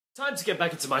Time to get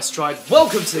back into my stride.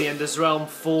 Welcome to the Ender's Realm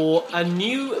for a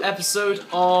new episode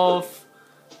of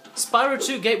Spyro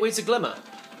 2 Gateway to Glimmer.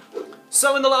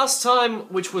 So in the last time,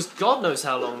 which was God knows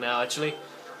how long now actually,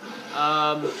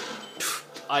 I'm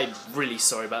really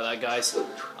sorry about that, guys.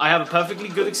 I have a perfectly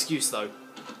good excuse though.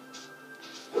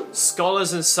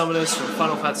 Scholars and summoners from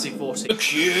Final Fantasy XIV.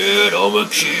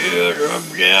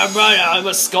 I'm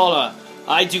a scholar.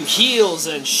 I do heals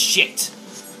and shit.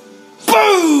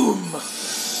 Boom!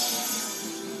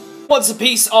 What's a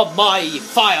piece of my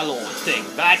Fire Lord thing,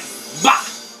 right? Bah!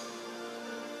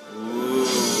 Ooh.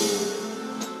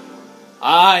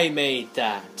 I made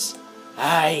that.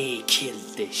 I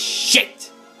killed this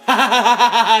shit.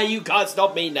 You can't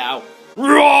stop me now.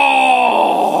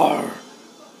 Roar!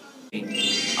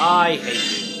 I hate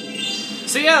you.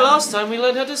 So yeah, last time we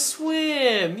learned how to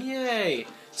swim. Yay!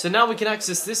 So now we can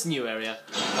access this new area.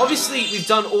 Obviously, we've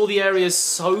done all the areas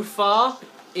so far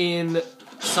in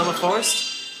Summer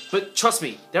Forest. But trust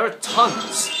me, there are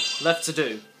tons left to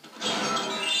do.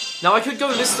 Now I could go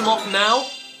list them off now,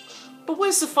 but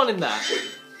where's the fun in that?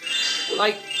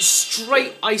 Like,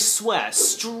 I swear,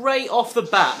 straight off the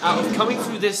bat, out of coming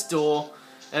through this door,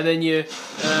 and then you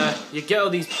get all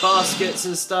these baskets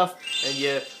and stuff, and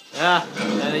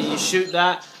and then you shoot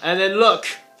that, and then look,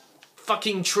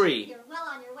 fucking tree. You're well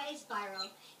on your way, Spyro.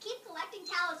 Keep collecting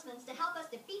talismans to help us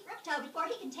defeat Ripto before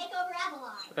he can take over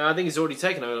Avalon. I think he's already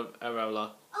taken over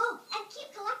Avalon. Oh, and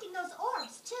keep collecting those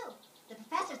orbs, too. The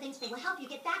professor thinks they will help you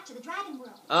get back to the Dragon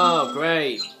World. Oh,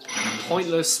 great.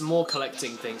 Pointless, more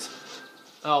collecting things.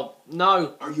 Oh,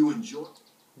 no. Are you enjoying?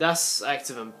 That's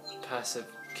active and passive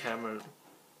camera.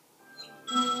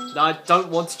 No, I don't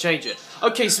want to change it.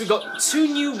 Okay, so we've got 2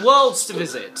 new worlds to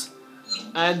visit.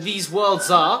 And these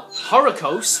worlds are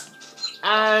Horikos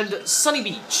and Sunny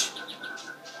Beach.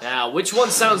 Now, which one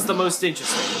sounds the most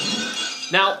interesting?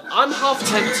 Now, I'm half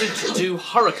tempted to do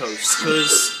Horikos,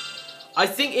 because I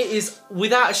think it is,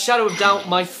 without a shadow of doubt,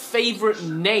 my favourite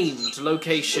named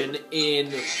location in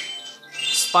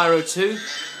Spyro 2.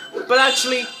 But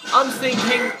actually, I'm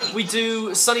thinking we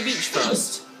do Sunny Beach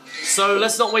first. So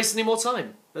let's not waste any more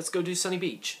time. Let's go do Sunny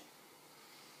Beach.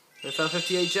 I found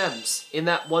 58 gems in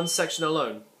that one section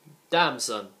alone. Damn,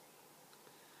 son.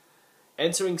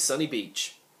 Entering Sunny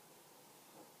Beach.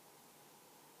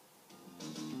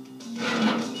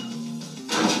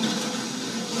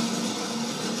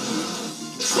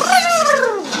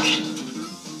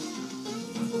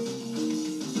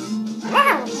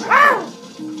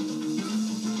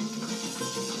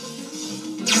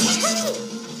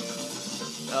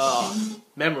 Oh,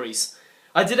 memories.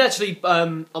 I did actually,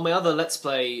 on my other Let's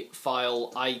Play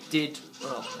file, I did...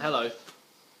 Oh, hello.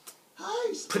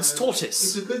 Hi, Prince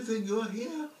Tortoise. It's a good thing you're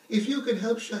here. If you can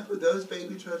help shepherd those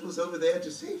baby turtles over there to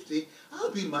safety,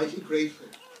 I'll be mighty grateful.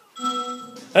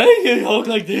 I can talk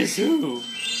like this too.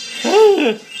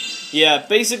 Yeah,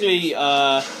 basically,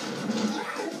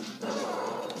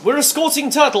 we're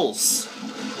escorting turtles.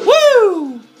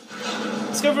 Woo!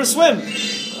 Let's go for a swim.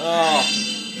 Oh.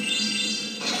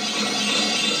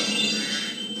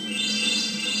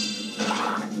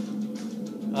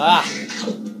 Ah.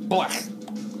 Boy.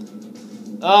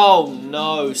 Oh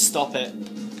no, stop it.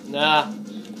 Nah.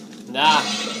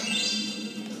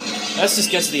 Let's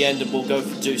just get to the end and we'll go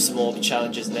do some more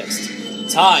challenges next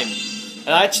time. And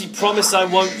I actually promise I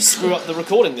won't screw up the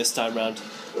recording this time round.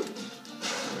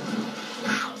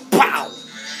 Pow!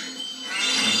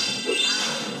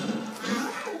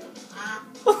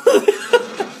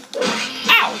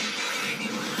 Ow!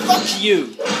 Fuck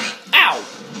you! Ow!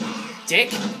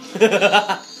 Dick!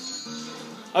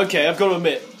 Okay, I've got to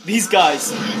admit, these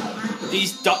guys,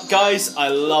 these duck guys, I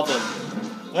love them.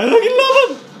 I fucking love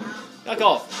them! Fuck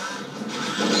off.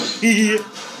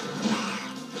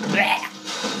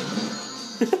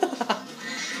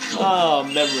 Oh,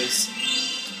 memories.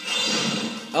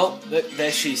 Oh,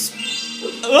 there she's.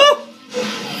 Oh!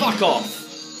 Fuck off!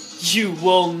 You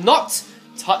will not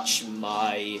touch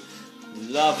my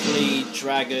lovely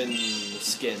dragon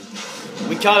skin.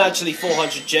 We can't actually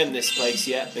 400 gem this place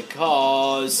yet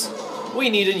because we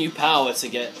need a new power to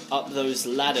get up those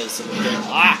ladders and go.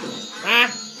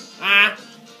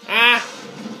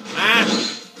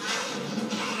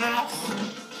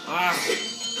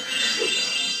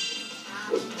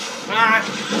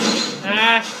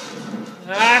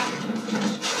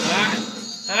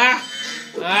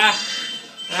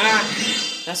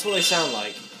 That's what they sound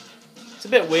like. It's a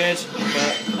bit weird,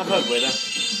 but I've heard weirder.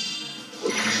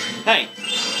 Hey!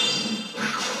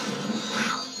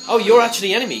 Oh, you're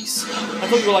actually enemies. I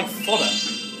thought you were like fodder.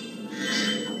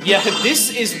 Yeah, this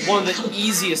is one of the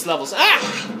easiest levels. Ah!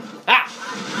 Ah!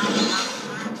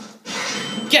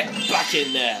 Get back back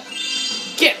in there.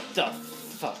 Get the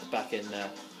fuck back in there.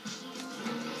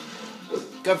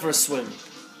 Go for a swim,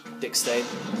 Dick Stain.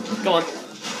 Go on.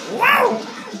 Wow!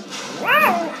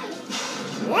 Wow!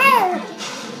 Wow!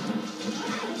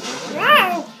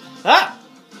 Wow! Ah!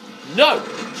 No!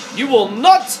 You will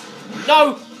not!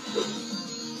 No!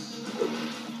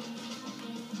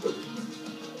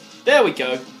 There we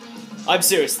go. I'm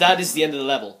serious, that is the end of the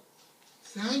level.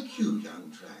 Thank you, young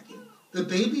dragon. The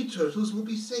baby turtles will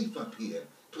be safe up here.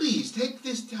 Please take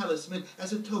this talisman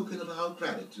as a token of our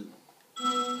gratitude.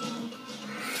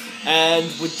 And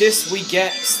with this we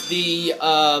get the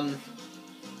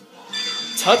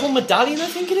turtle medallion, I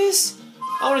think it is?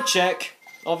 I want to check.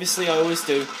 Obviously I always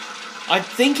do. I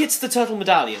think it's the turtle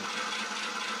medallion.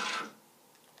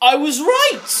 I was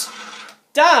right!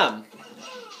 Damn!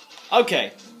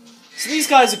 Okay. So these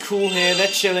guys are cool here, they're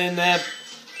chilling, they're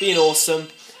being awesome.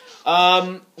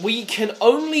 We can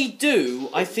only do,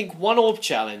 I think, one orb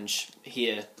challenge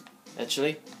here,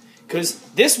 actually. Because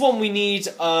this one we need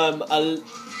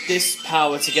this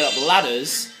power to get up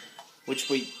ladders, which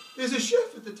we... There's a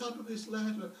chef at the top of this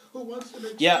ladder who wants to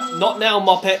make... Yeah, not now,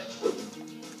 Moppet.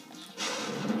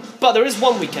 But there is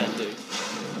one we can do.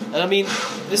 And I mean,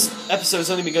 this episode's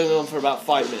only been going on for about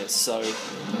 5 minutes, so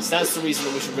that's the reason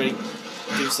that we should really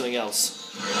do something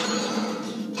else.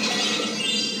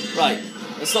 Right,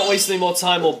 let's not waste any more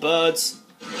time or birds.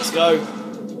 Let's go.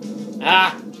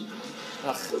 Ah!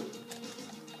 Ugh.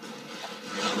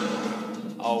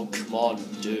 Oh, come on,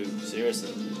 dude.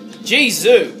 Seriously.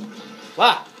 Jesus!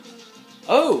 Wow.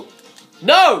 Oh!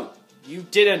 No! You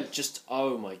didn't just...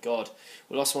 Oh my god.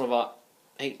 We lost one of our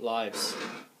 8 lives.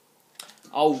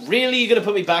 Oh, really? You're gonna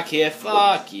put me back here?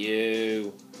 Fuck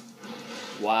you.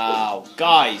 Wow.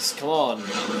 Guys, come on.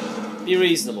 Be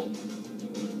reasonable.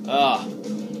 Ah.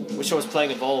 Wish I was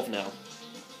playing Evolve now.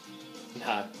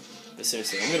 Nah. But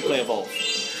seriously, I'm gonna play Evolve.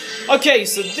 Okay,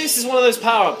 so this is one of those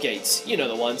power-up gates. You know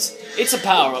the ones. It's a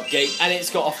power-up gate, and it's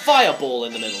got a fireball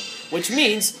in the middle. Which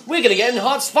means we're gonna get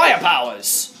enhanced fire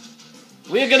powers!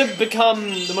 We're gonna become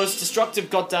the most destructive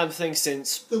goddamn thing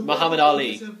since Muhammad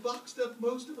Ali. Have boxed up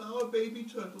most of our baby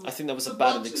turtles. I think that was a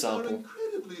bad boxes example. Are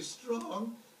incredibly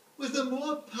strong. With a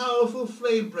more powerful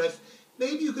flame breath,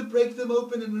 maybe you could break them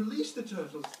open and release the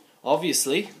turtles.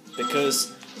 Obviously,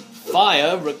 because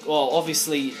fire, well,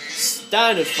 obviously,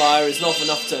 standard fire is not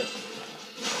enough to...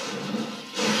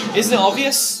 Isn't it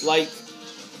obvious? Like,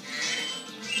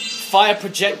 fire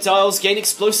projectiles gain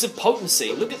explosive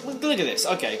potency. Look at this.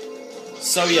 Okay.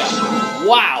 So yeah.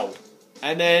 Wow.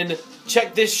 And then,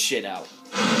 check this shit out.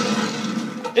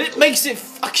 It makes it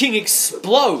fucking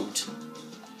explode.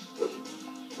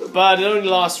 But it only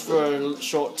lasts for a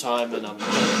short time and I'm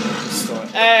gonna destroy it.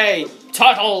 Hey!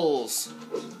 Turtles!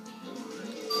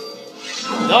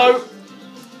 No!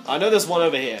 I know there's one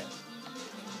over here.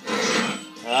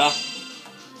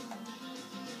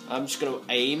 I'm just gonna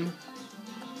aim.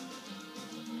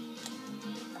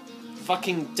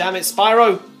 Fucking damn it,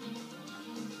 Spyro!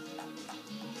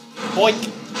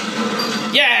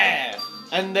 Boink! Yeah!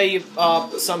 And they are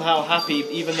somehow happy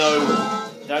even though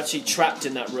they're actually trapped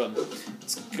in that room.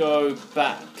 Let's go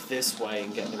back this way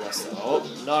and get the rest of it.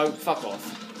 Oh, no, fuck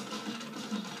off.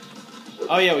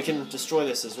 Oh yeah, we can destroy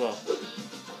this as well.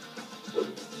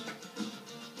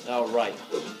 Oh, right.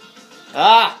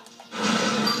 Ah!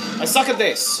 I suck at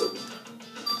this!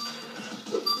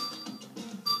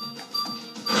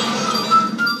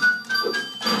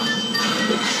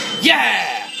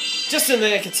 Yeah! Just in the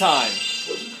nick of time.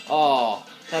 Oh,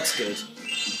 that's good.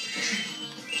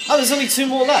 Oh, there's only 2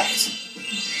 more left.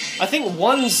 I think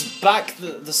one's back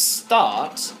the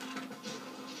start,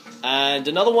 and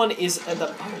another one is at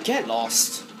the... Oh, get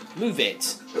lost. Move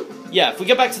it. Yeah, if we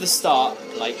get back to the start,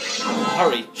 like,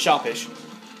 hurry, sharpish.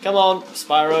 Come on,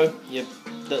 Spyro, you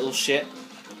little shit.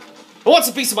 Who wants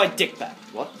a piece of my dick back?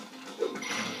 What?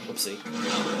 Oopsie.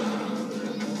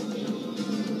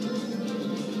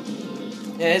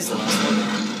 Yeah, here's the last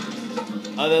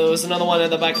one. Oh, there was another one at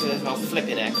the back. Oh,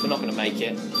 flipping heck, we're not going to make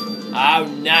it. Oh,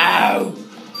 no!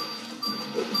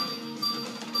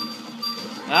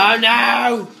 Oh,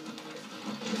 no!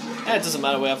 Eh, it doesn't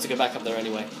matter, we have to go back up there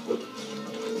anyway.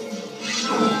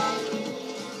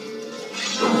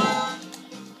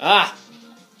 Ah!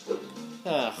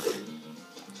 Ugh.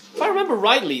 If I remember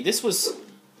rightly, this was...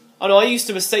 Oh no, I used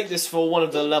to mistake this for one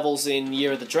of the levels in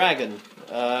Year of the Dragon.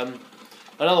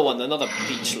 Another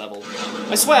beach level.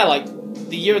 I swear, like,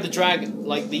 the Year of the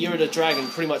Dragon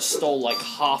pretty much stole, like,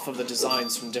 half of the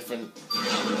designs from different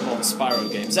Spyro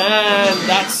games. And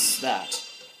that's that.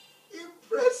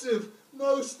 Impressive!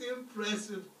 Most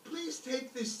impressive. Please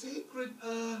take this sacred,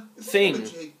 thing.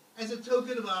 as a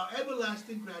token of our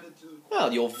everlasting gratitude.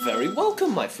 Well, you're very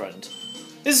welcome, my friend.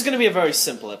 This is going to be a very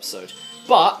simple episode,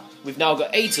 but we've now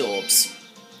got 8 orbs.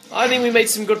 I think we made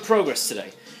some good progress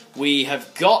today. We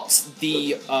have got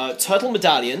the turtle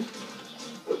medallion.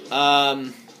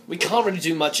 We can't really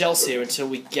do much else here until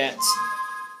we get...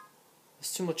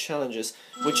 There's 2 more challenges,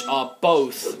 which are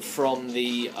both from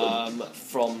the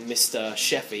from Mr.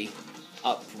 Sheffy,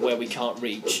 up where we can't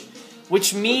reach.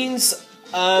 Which means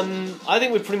I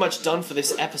think we're pretty much done for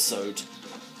this episode.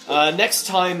 Next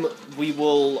time we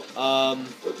will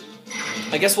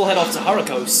I guess we'll head off to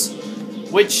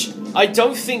Hurricos, which I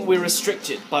don't think we're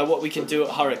restricted by what we can do at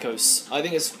Hurricos.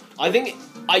 I think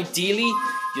ideally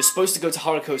you're supposed to go to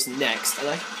Hurricos next, and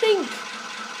I think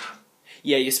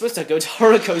yeah, you're supposed to go to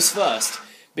Hurricos first,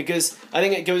 because I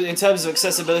think it goes in terms of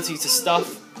accessibility to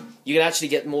stuff. You can actually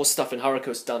get more stuff in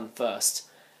Hurricos done first.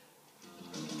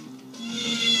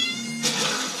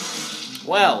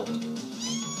 Well,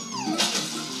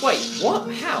 wait,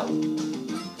 what? How?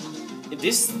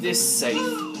 Is this safe?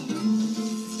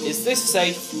 Is this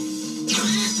safe?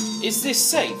 Is this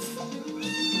safe?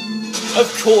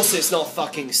 Of course it's not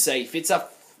fucking safe. It's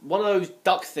one of those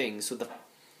duck things with the...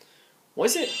 What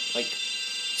is it? Like,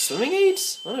 swimming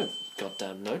aids? I don't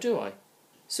goddamn know, do I?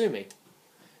 Sue me.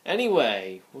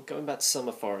 Anyway, we're going back to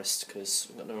Summer Forest, because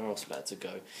we've got nowhere else better to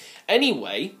go.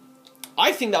 Anyway,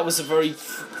 I think that was a very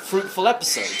fruitful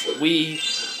episode. We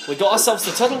got ourselves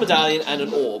the Turtle Medallion and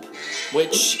an Orb,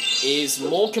 which is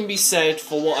more can be said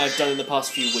for what I've done in the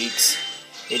past few weeks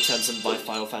in terms of my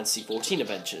Final Fantasy XIV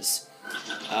adventures.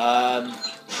 I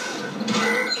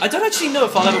don't actually know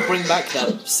if I'll ever bring back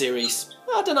that series.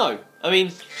 I don't know. I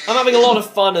mean, I'm having a lot of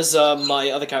fun as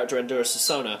my other character, Endura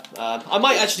Sasona. I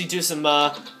might actually do some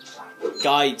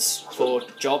guides for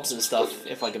jobs and stuff,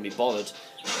 if I can be bothered.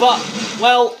 But,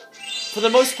 well, for the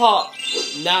most part,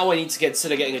 now I need to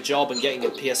consider getting a job and getting a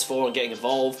PS4 and getting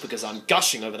involved, because I'm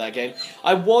gushing over that game.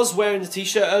 I was wearing the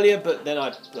t-shirt earlier, but then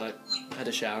I had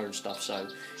a shower and stuff, so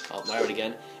can't wear it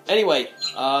again. Anyway,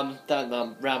 I'm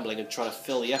rambling and trying to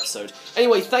fill the episode.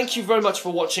 Anyway, thank you very much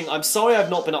for watching. I'm sorry I've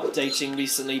not been updating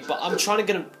recently, but I'm trying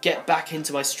to get back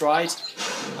into my stride.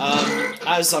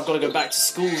 As I've got to go back to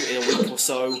school in a week or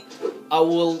so, I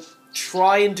will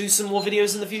try and do some more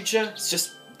videos in the future. It's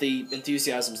just the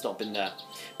enthusiasm's not been there.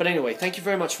 But anyway, thank you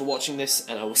very much for watching this,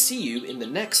 and I will see you in the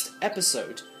next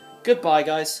episode. Goodbye,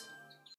 guys.